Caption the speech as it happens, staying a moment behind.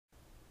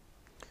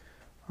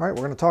All right,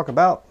 we're going to talk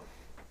about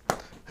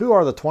who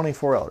are the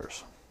 24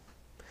 elders.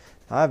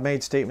 I've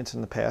made statements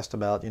in the past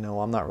about,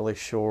 I'm not really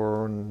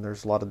sure, and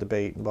there's a lot of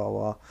debate and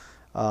blah,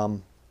 blah.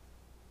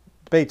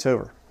 Debate's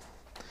over.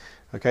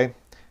 Okay?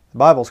 The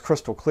Bible's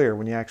crystal clear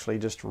when you actually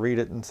just read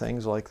it and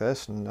things like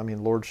this. And the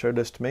Lord showed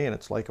this to me, and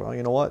it's like, well,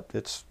 you know what?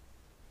 It's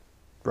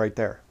right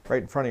there,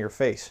 right in front of your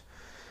face.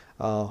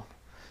 There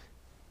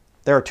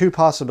are two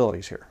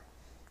possibilities here.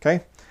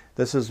 Okay?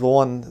 This is the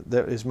one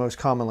that is most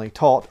commonly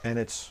taught, and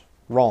it's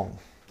wrong.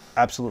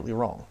 Absolutely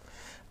wrong.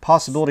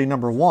 Possibility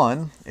number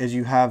one is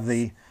you have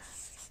it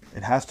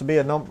has to be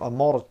a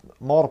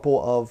multiple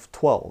of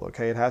 12.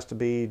 Okay? It has to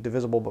be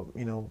divisible, but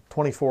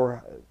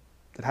 24,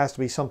 it has to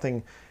be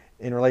something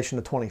in relation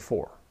to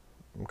 24.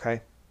 Okay?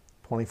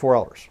 24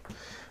 elders.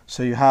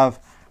 So you have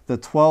the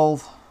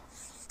 12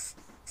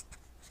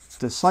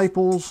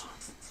 disciples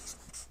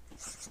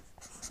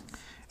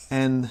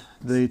and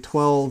the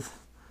 12,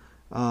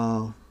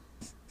 we'll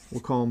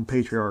call them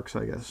patriarchs,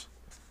 I guess.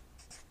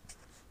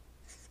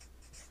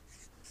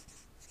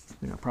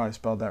 I think I probably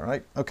spelled that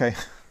right. Okay.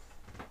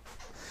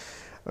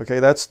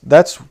 Okay, that's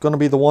going to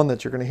be the one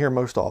that you're going to hear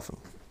most often.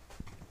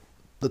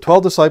 The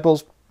 12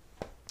 disciples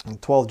and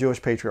 12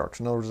 Jewish patriarchs.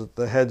 In other words,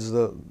 the heads,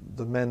 the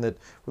men that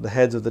were the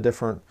heads of the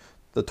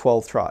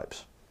 12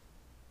 tribes.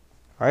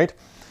 All right?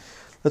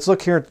 Let's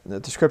look here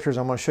at the scriptures.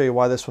 I'm going to show you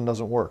why this one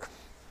doesn't work.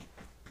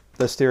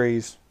 This theory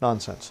is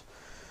nonsense.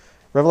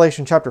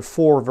 Revelation chapter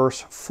 4,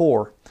 verse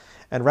 4.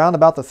 And round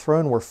about the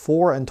throne were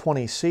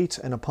 24 seats,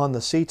 and upon the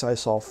seats I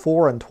saw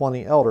 24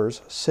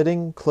 elders,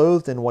 sitting,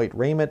 clothed in white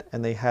raiment,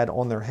 and they had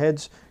on their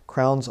heads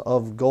crowns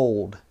of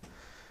gold.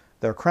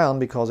 They're crowned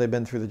because they've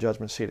been through the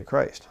judgment seat of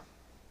Christ.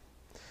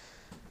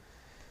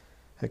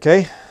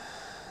 Okay,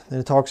 then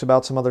it talks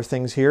about some other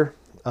things here.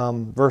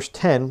 Verse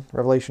 10,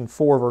 Revelation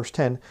 4, verse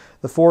 10.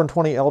 The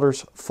 24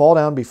 elders fall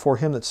down before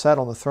him that sat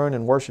on the throne,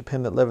 and worship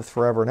him that liveth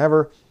forever and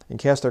ever, and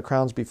cast their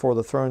crowns before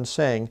the throne,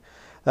 saying,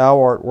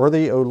 Thou art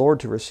worthy, O Lord,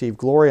 to receive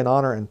glory and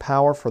honor and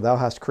power, for thou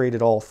hast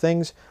created all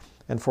things,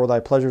 and for thy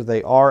pleasure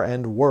they are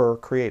and were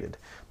created.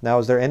 Now,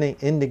 is there any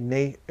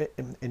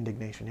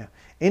indication?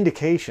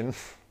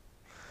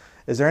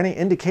 Is there any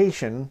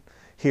indication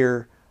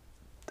here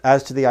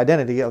as to the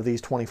identity of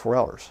these 24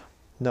 elders?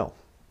 No.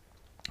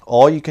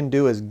 All you can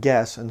do is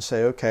guess and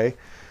say, okay,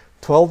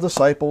 12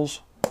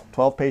 disciples,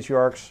 12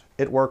 patriarchs,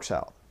 it works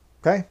out.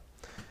 Okay?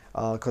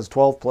 Because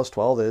 12 plus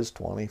 12 is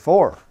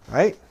 24,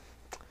 right?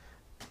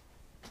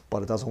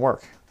 But it doesn't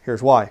work.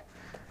 Here's why.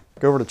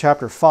 Go over to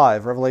chapter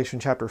 5, Revelation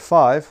chapter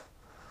 5,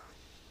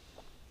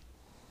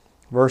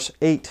 verse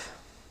 8.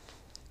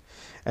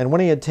 And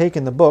when he had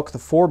taken the book, the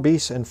 4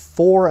 beasts and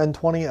 24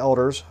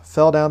 elders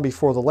fell down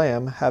before the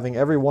Lamb, having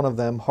every one of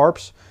them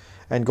harps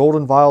and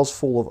golden vials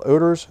full of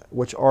odors,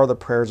 which are the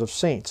prayers of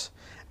saints.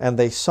 And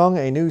they sung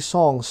a new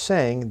song,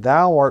 saying,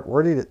 Thou art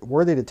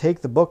worthy to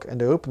take the book and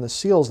to open the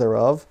seals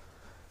thereof.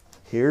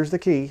 Here's the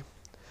key.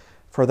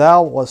 For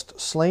thou wast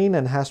slain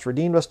and hast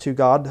redeemed us to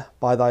God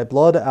by thy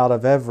blood out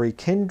of every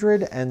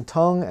kindred and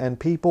tongue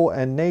and people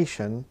and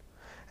nation,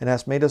 and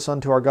hast made us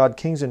unto our God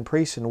kings and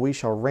priests, and we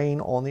shall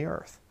reign on the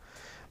earth.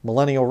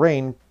 Millennial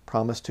reign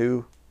promised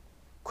to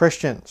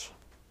Christians.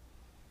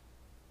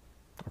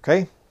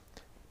 Okay?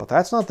 But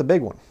that's not the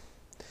big one.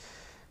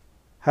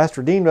 Hast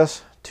redeemed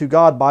us to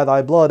God by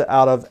thy blood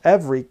out of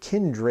every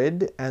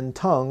kindred and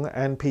tongue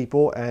and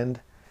people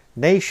and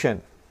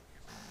nation.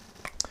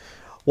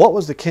 What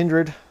was the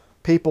kindred,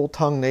 people,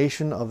 tongue,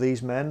 nation of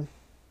these men?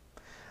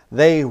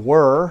 They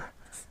were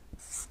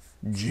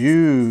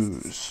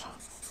Jews.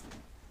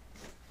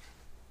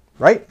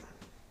 Right?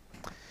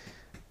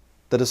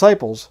 The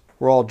disciples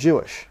were all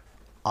Jewish.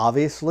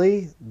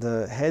 Obviously,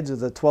 the heads of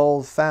the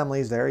 12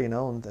 families there,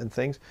 and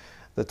things,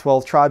 the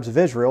 12 tribes of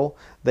Israel,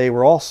 they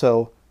were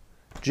also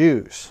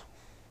Jews.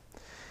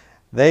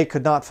 They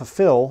could not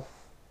fulfill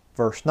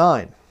verse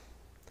 9.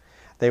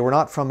 They were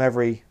not from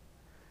every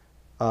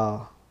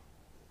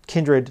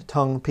kindred,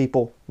 tongue,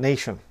 people,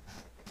 nation.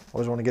 I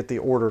always want to get the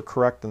order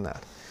correct in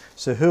that.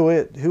 So who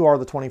are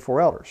the 24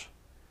 elders?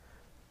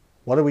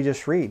 What did we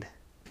just read?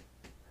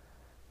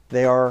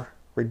 They are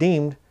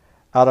redeemed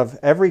out of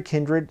every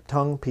kindred,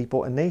 tongue,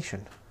 people, and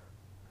nation.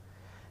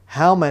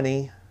 How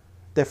many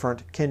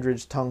different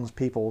kindreds, tongues,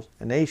 peoples,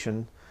 and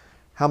nation,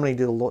 how many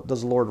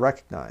does the Lord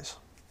recognize?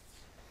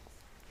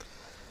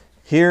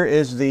 Here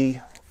is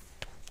the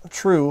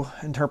true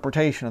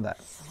interpretation of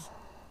that.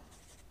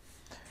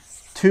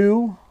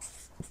 2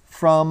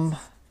 from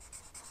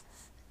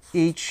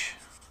each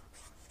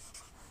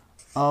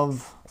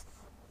of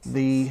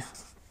the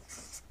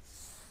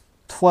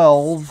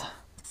 12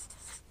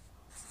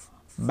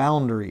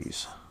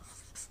 boundaries.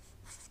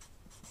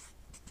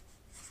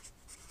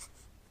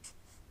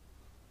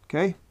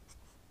 Okay?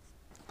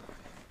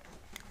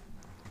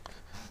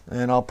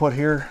 And I'll put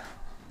here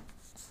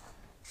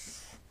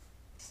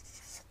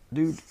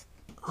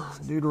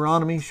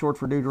Deuteronomy, short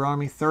for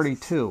Deuteronomy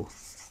 32.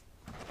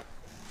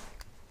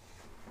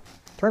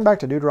 Turn back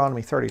to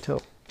Deuteronomy 32.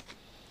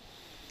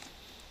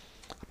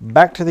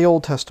 Back to the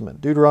Old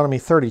Testament, Deuteronomy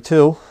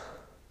 32.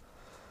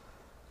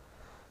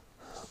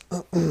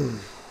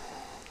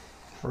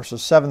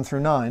 verses 7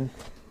 through 9.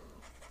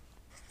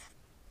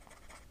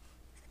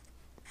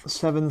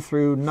 7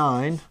 through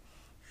 9.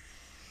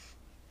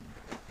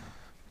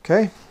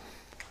 Okay.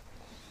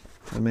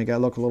 Let me make that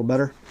look a little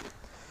better.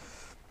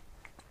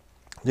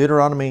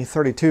 Deuteronomy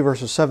 32,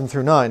 verses 7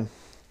 through 9.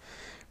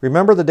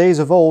 Remember the days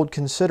of old,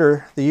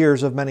 consider the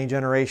years of many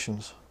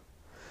generations.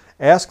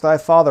 Ask thy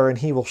father, and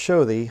he will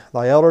show thee,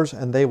 thy elders,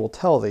 and they will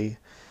tell thee.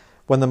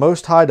 When the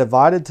Most High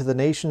divided to the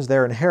nations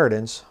their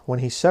inheritance, when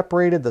he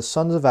separated the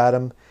sons of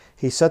Adam,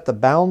 he set the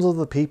bounds of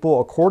the people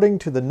according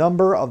to the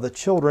number of the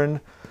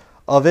children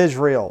of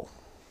Israel.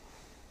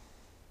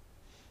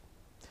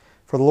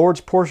 For the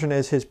Lord's portion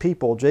is his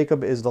people,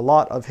 Jacob is the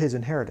lot of his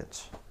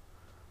inheritance.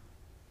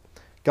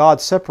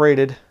 God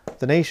separated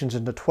the nations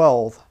into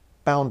 12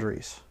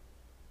 boundaries.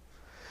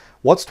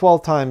 What's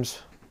 12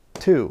 times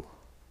 2?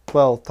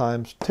 12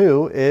 times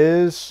 2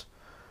 is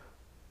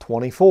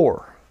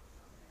 24.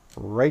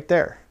 Right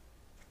there.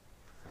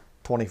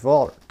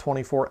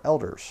 24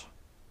 elders.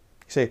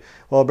 You say,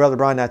 well, Brother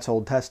Brian, that's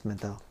Old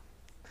Testament, though.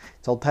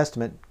 It's Old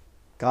Testament.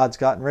 God's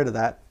gotten rid of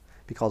that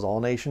because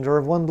all nations are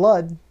of one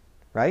blood,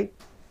 right?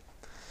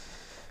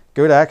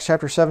 Go to Acts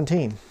chapter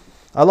 17.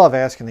 I love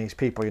asking these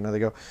people, they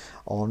go,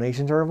 all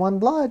nations are of one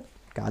blood.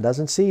 God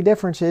doesn't see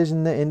differences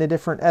in the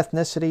different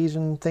ethnicities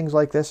and things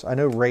like this. I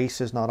know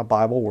race is not a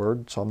Bible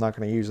word, so I'm not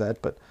going to use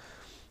that, but,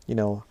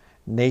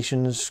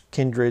 nations,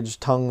 kindreds,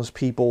 tongues,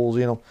 peoples,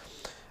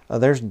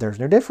 there's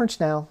no difference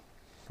now.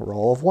 We're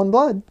all of one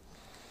blood.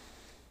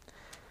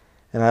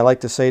 And I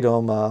like to say to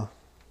them,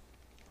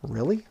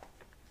 really?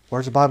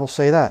 Where's the Bible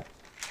say that?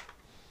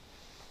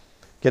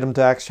 Get them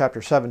to Acts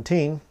chapter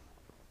 17,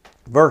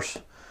 verse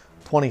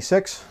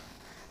 26,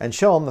 and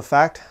show them the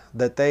fact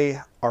that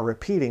they are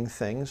repeating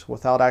things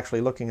without actually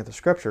looking at the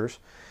scriptures.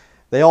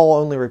 They all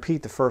only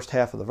repeat the first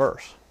half of the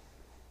verse.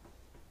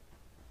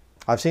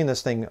 I've seen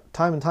this thing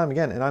time and time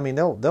again, and I mean,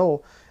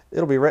 it'll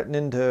be written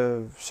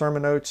into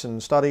sermon notes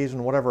and studies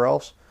and whatever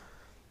else.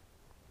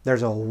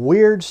 There's a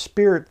weird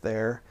spirit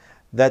there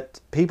that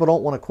people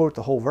don't want to quote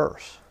the whole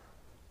verse.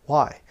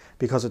 Why?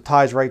 Because it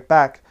ties right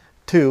back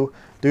to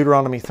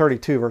Deuteronomy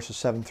 32, verses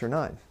 7 through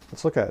 9.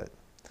 Let's look at it.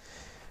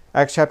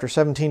 Acts chapter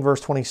 17,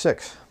 verse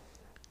 26.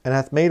 And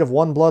hath made of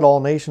one blood all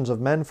nations of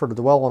men for to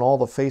dwell on all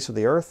the face of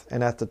the earth,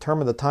 and hath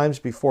determined the times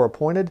before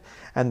appointed,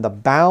 and the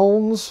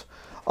bounds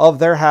of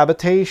their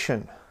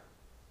habitation.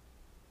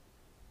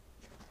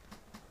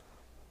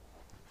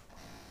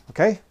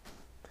 Okay?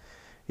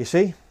 You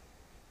see?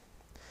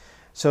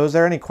 So is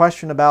there any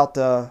question about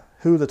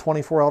who the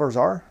 24 elders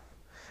are?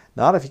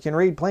 Not if you can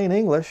read plain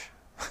English.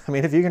 I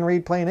mean, if you can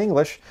read plain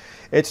English,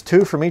 it's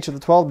 2 from each of the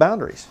 12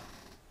 boundaries.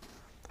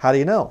 How do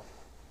you know?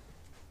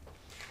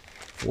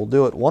 We'll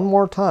do it one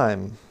more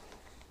time.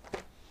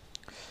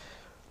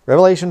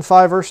 Revelation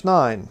 5, verse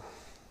 9.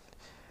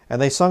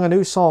 And they sung a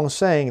new song,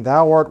 saying,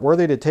 Thou art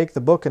worthy to take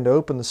the book and to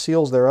open the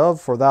seals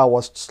thereof, for thou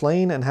wast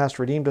slain and hast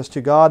redeemed us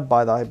to God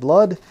by thy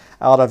blood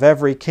out of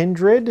every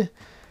kindred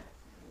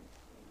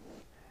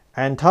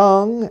and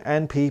tongue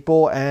and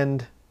people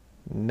and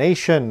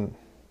nation.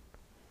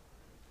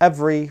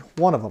 Every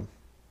one of them.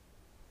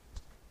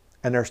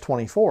 And there's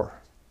 24.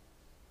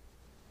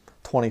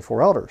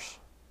 24 elders.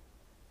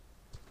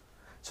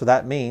 So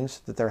that means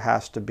that there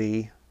has to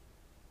be,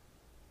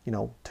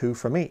 2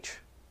 from each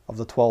of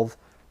the 12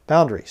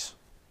 boundaries.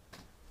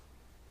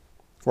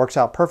 Works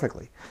out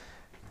perfectly.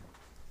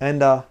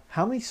 And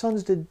how many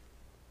sons did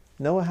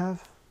Noah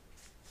have?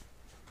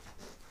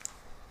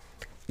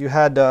 You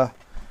had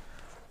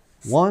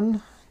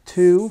 1,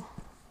 2,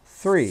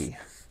 3.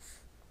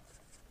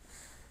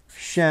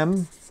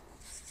 Shem,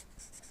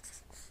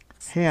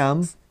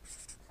 Ham,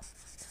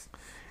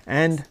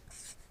 and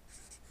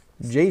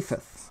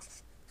Japheth.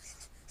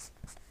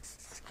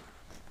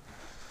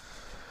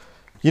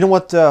 You know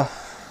what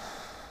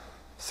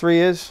 3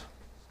 is?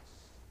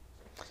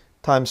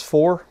 Times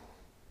 4?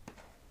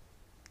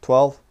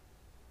 12.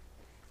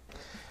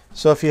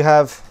 So if you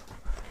have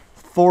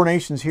 4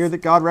 nations here that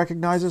God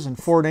recognizes, and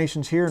 4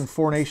 nations here, and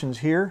 4 nations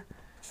here,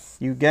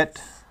 you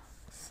get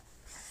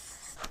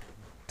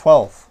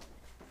 12.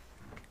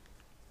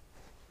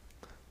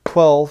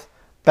 12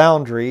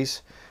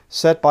 boundaries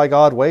set by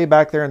God way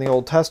back there in the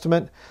Old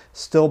Testament,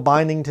 still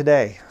binding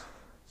today.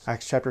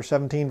 Acts chapter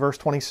 17, verse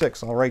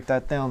 26. I'll write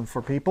that down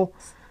for people.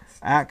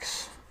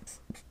 Acts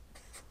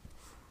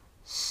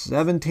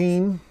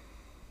 17,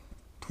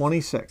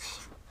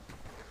 26.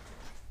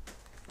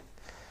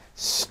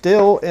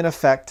 Still in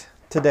effect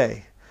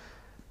today.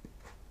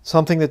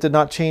 Something that did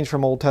not change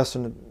from Old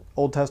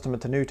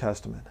Testament to New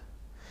Testament.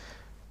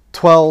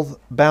 12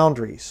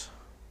 boundaries.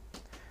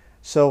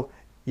 So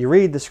you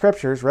read the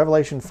scriptures,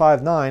 Revelation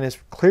 5:9 is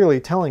clearly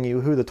telling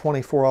you who the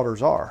 24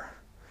 elders are.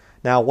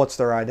 Now, what's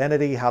their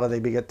identity? How do they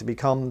get to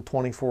become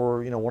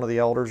 24, one of the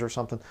elders or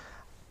something?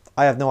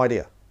 I have no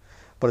idea.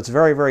 But it's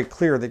very, very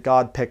clear that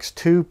God picks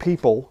 2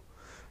 people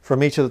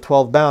from each of the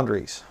 12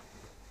 boundaries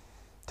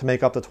to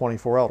make up the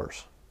 24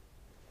 elders.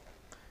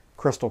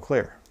 Crystal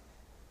clear.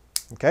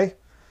 Okay?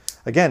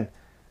 Again,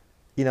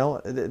 you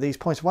know, these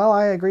points. Well,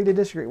 I agree to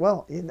disagree.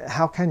 Well,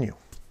 how can you?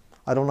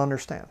 I don't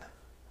understand.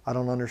 I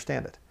don't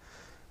understand it.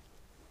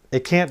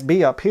 It can't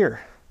be up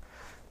here.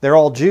 They're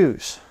all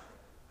Jews.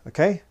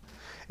 Okay?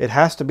 It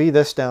has to be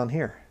this down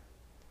here.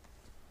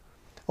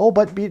 Oh,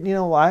 but, you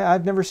know,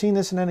 I've never seen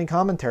this in any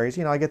commentaries.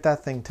 You know, I get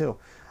that thing too.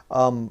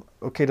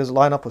 Okay, does it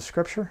line up with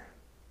Scripture?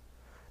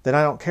 Then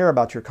I don't care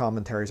about your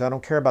commentaries. I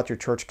don't care about your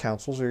church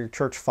councils or your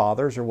church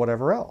fathers or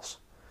whatever else.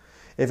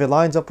 If it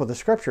lines up with the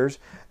Scriptures,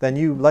 then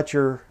you let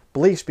your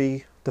beliefs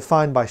be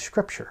defined by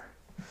Scripture,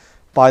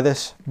 by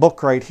this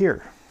book right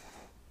here.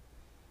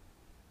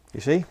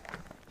 You see?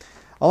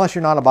 Unless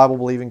you're not a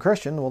Bible-believing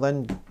Christian, well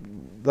then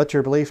let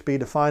your beliefs be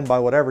defined by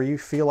whatever you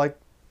feel like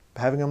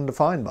having them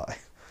defined by.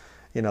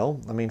 You know,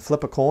 I mean,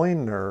 flip a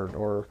coin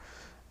or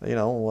you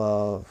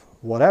know,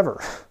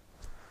 whatever.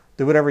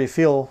 Do whatever you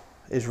feel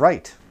is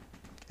right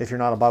if you're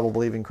not a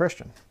Bible-believing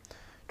Christian.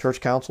 Church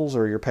councils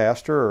or your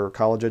pastor or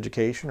college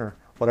education or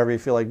whatever you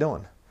feel like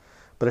doing.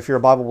 But if you're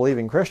a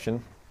Bible-believing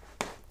Christian,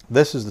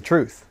 this is the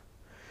truth.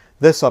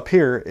 This up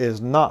here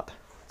is not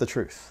the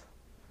truth.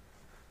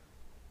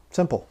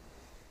 Simple.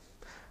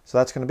 So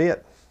that's going to be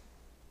it.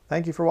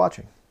 Thank you for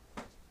watching.